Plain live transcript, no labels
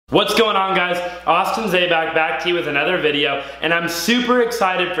What's going on, guys? Austin Zaback back to you with another video, and I'm super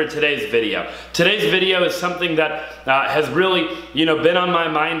excited for today's video. Today's video is something that has really, been on my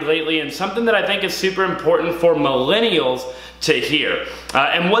mind lately, and something that I think is super important for millennials to hear.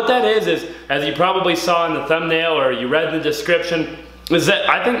 And what that is, as you probably saw in the thumbnail or you read in the description, is that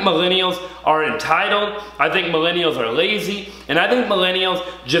I think millennials are entitled, I think millennials are lazy, and I think millennials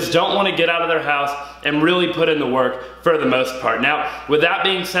just don't want to get out of their house and really put in the work for the most part. Now, with that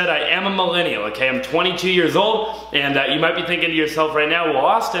being said, I am a millennial, okay? I'm 22 years old, and you might be thinking to yourself right now, well,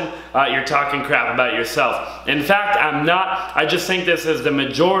 Austin, you're talking crap about yourself. In fact, I'm not. I just think this is the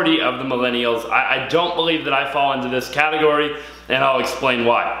majority of the millennials. I don't believe that I fall into this category, and I'll explain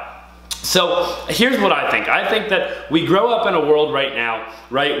why. So here's what I think. I think that we grow up in a world right now,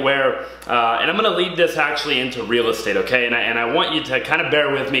 right, where, and I'm going to lead this actually into real estate, okay? And I want you to kind of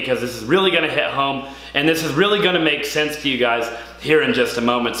bear with me because this is really going to hit home, and this is really going to make sense to you guys here in just a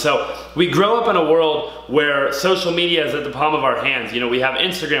moment. So we grow up in a world where social media is at the palm of our hands. We have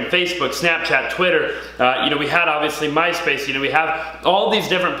Instagram, Facebook, Snapchat, Twitter. We had obviously MySpace. We have all these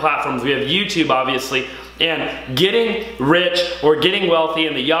different platforms. We have YouTube, obviously. And getting rich or getting wealthy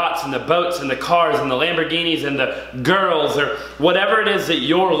and the yachts and the boats and the cars and the Lamborghinis and the girls or whatever it is that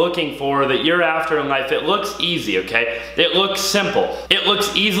you're looking for, that you're after in life, it looks easy, okay? It looks simple. It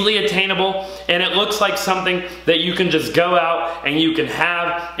looks easily attainable, and it looks like something that you can just go out and you can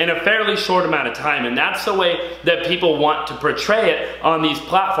have in a fairly short amount of time. And that's the way that people want to portray it on these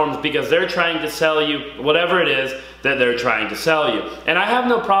platforms, because they're trying to sell you whatever it is that they're trying to sell you. And I have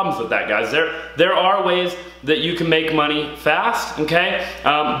no problems with that, guys. There are ways that you can make money fast, okay?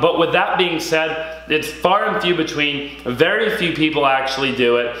 But with that being said, it's far and few between. Very few people actually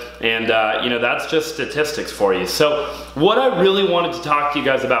do it, and that's just statistics for you. So what I really wanted to talk to you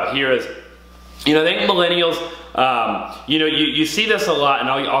guys about here is, I think millennials, you see this a lot, and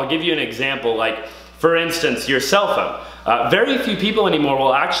I'll give you an example. Like, for instance, your cell phone. Very few people anymore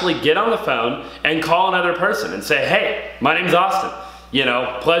will actually get on the phone and call another person and say, hey, my name's Austin.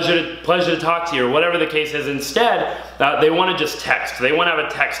 Pleasure to talk to you, or whatever the case is. Instead, they want to just text. They want to have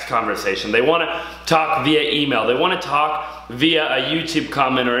a text conversation. They want to talk via email. They want to talk via a YouTube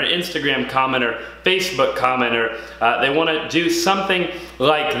comment or an Instagram comment or Facebook comment, or they want to do something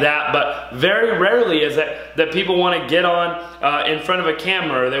like that. But very rarely is it that people want to get on in front of a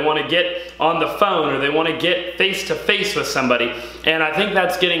camera, or they want to get on the phone, or they want to get face to face with somebody. And I think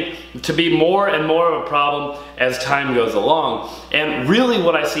that's getting to be more and more of a problem as time goes along. And really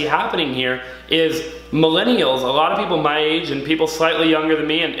what I see happening here is millennials, a lot of people my age and people slightly younger than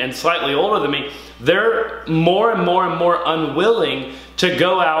me and slightly older than me, they're more and more and more unwilling to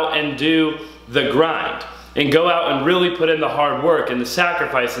go out and do the grind and go out and really put in the hard work and the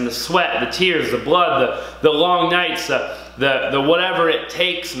sacrifice and the sweat, the tears, the blood, the long nights, the whatever it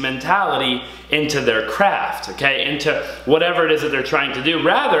takes mentality into their craft, okay, into whatever it is that they're trying to do.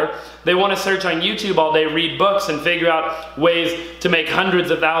 Rather, they want to search on YouTube all day, read books, and figure out ways to make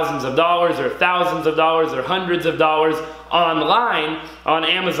hundreds of thousands of dollars or thousands of dollars or hundreds of dollars online, on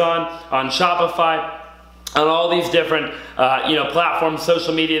Amazon, on Shopify, on all these different platforms,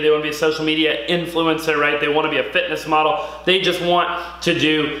 social media. They want to be a social media influencer, right? They want to be a fitness model. They just want to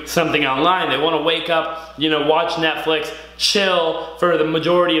do something online. They want to wake up, watch Netflix, chill for the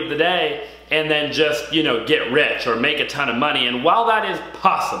majority of the day, and then just, get rich or make a ton of money. And while that is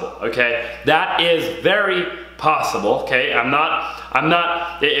possible, okay, that is very possible, okay? I'm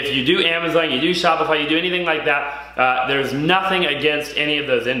not, if you do Amazon, you do Shopify, you do anything like that, there's nothing against any of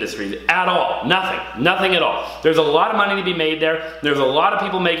those industries at all. Nothing at all. There's a lot of money to be made there. There's a lot of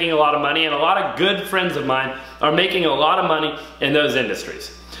people making a lot of money, and a lot of good friends of mine are making a lot of money in those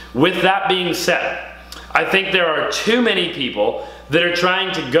industries. With that being said, I think there are too many people that are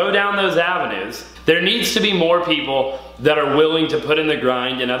trying to go down those avenues. There needs to be more people that are willing to put in the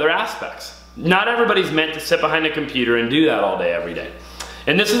grind in other aspects. Not everybody's meant to sit behind a computer and do that all day, every day.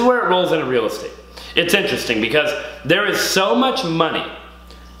 And this is where it rolls into real estate. It's interesting because there is so much money.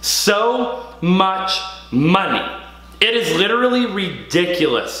 So much money. It is literally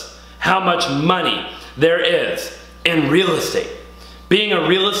ridiculous how much money there is in real estate. Being a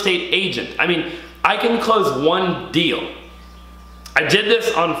real estate agent. I mean, I can close one deal. I did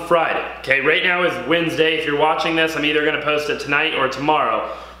this on Friday, okay? Right now is Wednesday. If you're watching this, I'm either gonna post it tonight or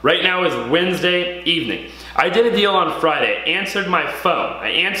tomorrow. Right now is Wednesday evening. I did a deal on Friday, answered my phone. I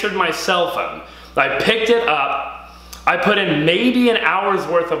answered my cell phone. I picked it up. I put in maybe an hour's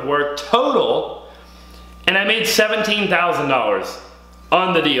worth of work total, and I made $17,000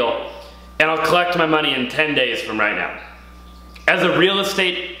 on the deal, and I'll collect my money in 10 days from right now. As a real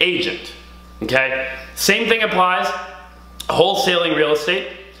estate agent, okay? Same thing applies, wholesaling real estate.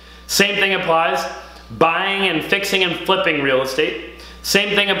 Same thing applies buying and fixing and flipping real estate.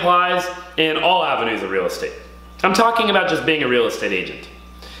 Same thing applies in all avenues of real estate. I'm talking about just being a real estate agent.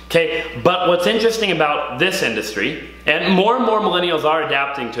 Okay, but what's interesting about this industry, and more millennials are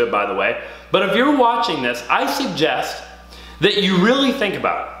adapting to it, by the way, but if you're watching this, I suggest that you really think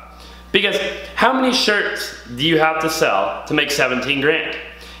about it. Because how many shirts do you have to sell to make 17 grand?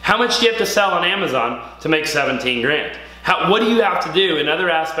 How much do you have to sell on Amazon to make 17 grand? What do you have to do in other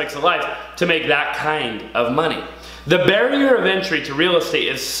aspects of life to make that kind of money? The barrier of entry to real estate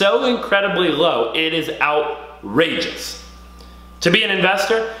is so incredibly low, it is outrageous. To be an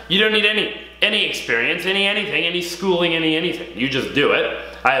investor, you don't need any experience, anything, any schooling, anything. You just do it.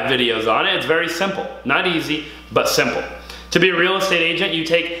 I have videos on it. It's very simple. Not easy, but simple. To be a real estate agent, you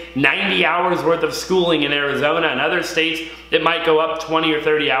take 90 hours worth of schooling in Arizona. In other states, it might go up 20 or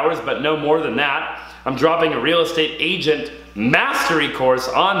 30 hours, but no more than that. I'm dropping a real estate agent mastery course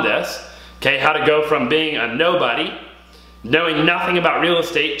on this. Okay, how to go from being a nobody, knowing nothing about real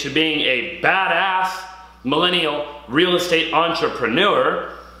estate, to being a badass millennial real estate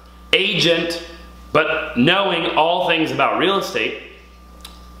entrepreneur, agent, but knowing all things about real estate.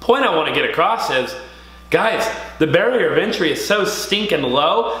 Point I want to get across is, guys, the barrier of entry is so stinking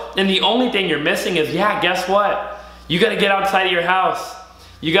low, and the only thing you're missing is, yeah, guess what? You got to get outside of your house.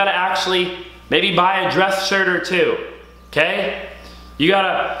 You got to actually maybe buy a dress shirt or two, okay? You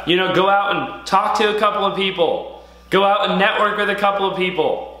got to, go out and talk to a couple of people. Go out and network with a couple of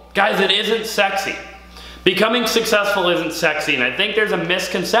people. Guys, it isn't sexy. Becoming successful isn't sexy, and I think there's a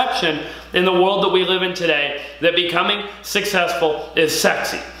misconception in the world that we live in today that becoming successful is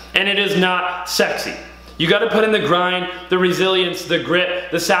sexy, and it is not sexy. You got to put in the grind, the resilience, the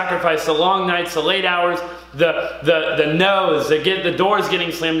grit, the sacrifice, the long nights, the late hours, the no's, the doors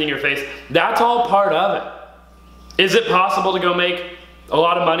getting slammed in your face. That's all part of it. Is it possible to go make a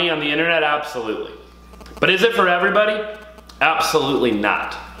lot of money on the internet? Absolutely. But is it for everybody? Absolutely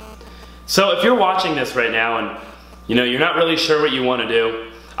not. So if you're watching this right now and you're not really sure what you want to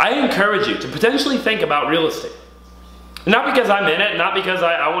do, I encourage you to potentially think about real estate. Not because I'm in it, not because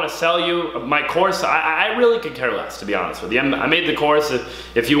I want to sell you my course. I really could care less, to be honest with you. I made the course.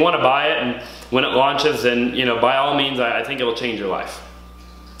 If you want to buy it and when it launches, then by all means, I think it'll change your life.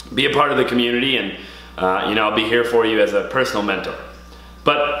 Be a part of the community, and I'll be here for you as a personal mentor.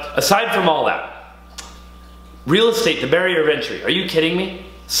 But aside from all that, real estate, the barrier of entry, are you kidding me?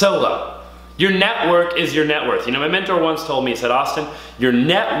 So low. Your network is your net worth. My mentor once told me, he said, Austin, your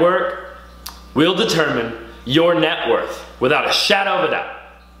network will determine your net worth without a shadow of a doubt.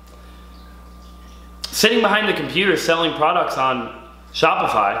 Sitting behind the computer selling products on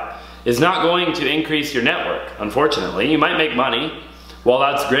Shopify is not going to increase your network, unfortunately. You might make money, well,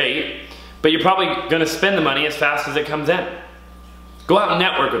 that's great, but you're probably going to spend the money as fast as it comes in. Go out and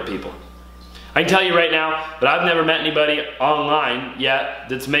network with people. I can tell you right now that I've never met anybody online yet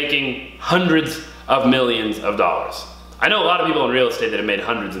that's making hundreds of millions of dollars. I know a lot of people in real estate that have made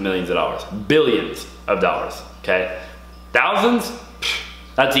hundreds of millions of dollars, billions of dollars, okay? Thousands?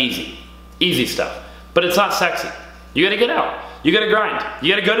 That's easy. Easy stuff. But it's not sexy. You gotta get out. You gotta grind.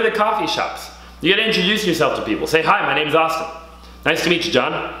 You gotta go to the coffee shops. You gotta introduce yourself to people. Say, hi, my name's Austin. Nice to meet you,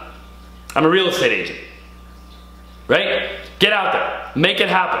 John. I'm a real estate agent. Right? Get out there. Make it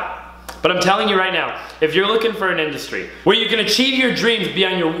happen. But I'm telling you right now, if you're looking for an industry where you can achieve your dreams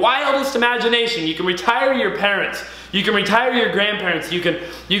beyond your wildest imagination, you can retire your parents, you can retire your grandparents, you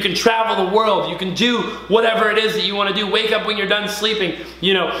can travel the world, you can do whatever it is that you want to do, wake up when you're done sleeping,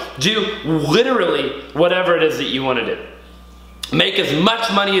 do literally whatever it is that you want to do. Make as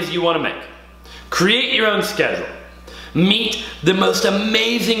much money as you want to make. Create your own schedule. Meet the most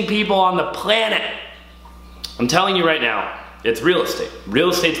amazing people on the planet. I'm telling you right now, it's real estate.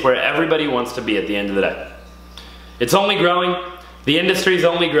 Real estate's where everybody wants to be at the end of the day. It's only growing. The industry's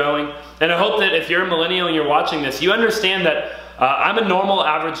only growing. And I hope that if you're a millennial and you're watching this, you understand that I'm a normal,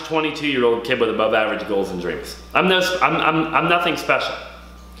 average 22-year-old kid with above average goals and dreams. I'm nothing special.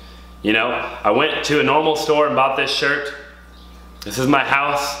 I went to a normal store and bought this shirt. This is my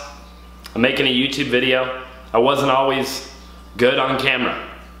house. I'm making a YouTube video. I wasn't always good on camera.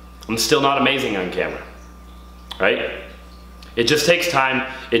 I'm still not amazing on camera. Right? It just takes time,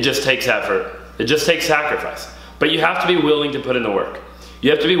 it just takes effort, it just takes sacrifice. But you have to be willing to put in the work.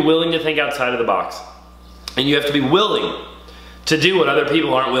 You have to be willing to think outside of the box. And you have to be willing to do what other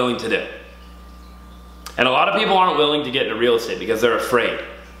people aren't willing to do. And a lot of people aren't willing to get into real estate because they're afraid.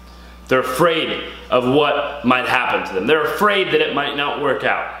 They're afraid of what might happen to them. They're afraid that it might not work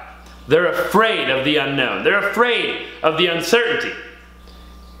out. They're afraid of the unknown. They're afraid of the uncertainty.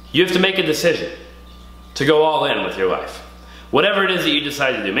 You have to make a decision to go all in with your life. Whatever it is that you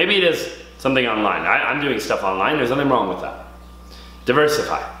decide to do. Maybe it is something online. I'm doing stuff online. There's nothing wrong with that.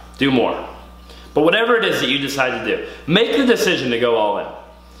 Diversify. Do more. But whatever it is that you decide to do, make the decision to go all in.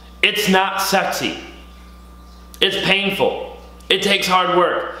 It's not sexy. It's painful. It takes hard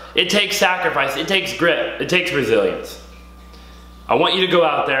work. It takes sacrifice. It takes grit. It takes resilience. I want you to go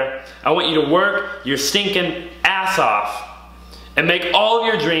out there. I want you to work your stinking ass off and make all of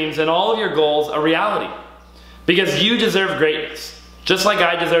your dreams and all of your goals a reality. Because you deserve greatness. Just like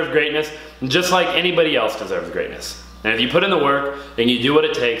I deserve greatness, and just like anybody else deserves greatness. And if you put in the work and you do what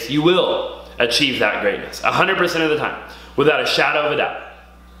it takes, you will achieve that greatness 100% of the time, without a shadow of a doubt.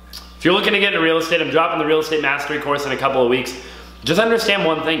 If you're looking to get into real estate, I'm dropping the Real Estate Mastery course in a couple of weeks. Just understand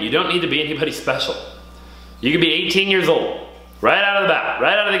one thing, you don't need to be anybody special. You could be 18 years old, right out of the bat,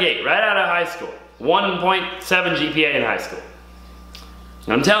 right out of the gate, right out of high school. 1.7 GPA in high school.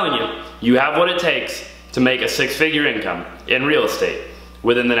 And I'm telling you, you have what it takes to make a six-figure income in real estate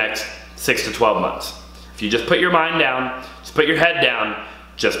within the next 6 to 12 months. If you just put your mind down, just put your head down,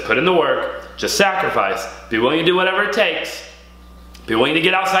 just put in the work, just sacrifice, be willing to do whatever it takes, be willing to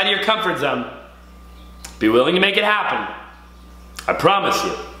get outside of your comfort zone, be willing to make it happen, I promise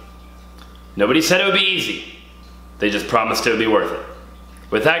you, nobody said it would be easy. They just promised it would be worth it.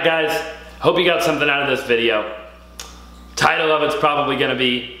 With that, guys, hope you got something out of this video. Title of it's probably gonna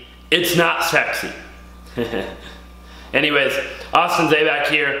be, It's Not Sexy. Anyways, Austin Zaback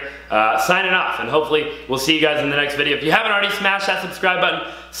here, signing off, and hopefully we'll see you guys in the next video. If you haven't already smashed that subscribe button,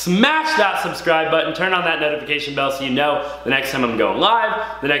 smash that subscribe button, turn on that notification bell so you know the next time I'm going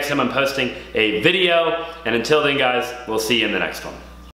live, the next time I'm posting a video, and until then, guys, we'll see you in the next one.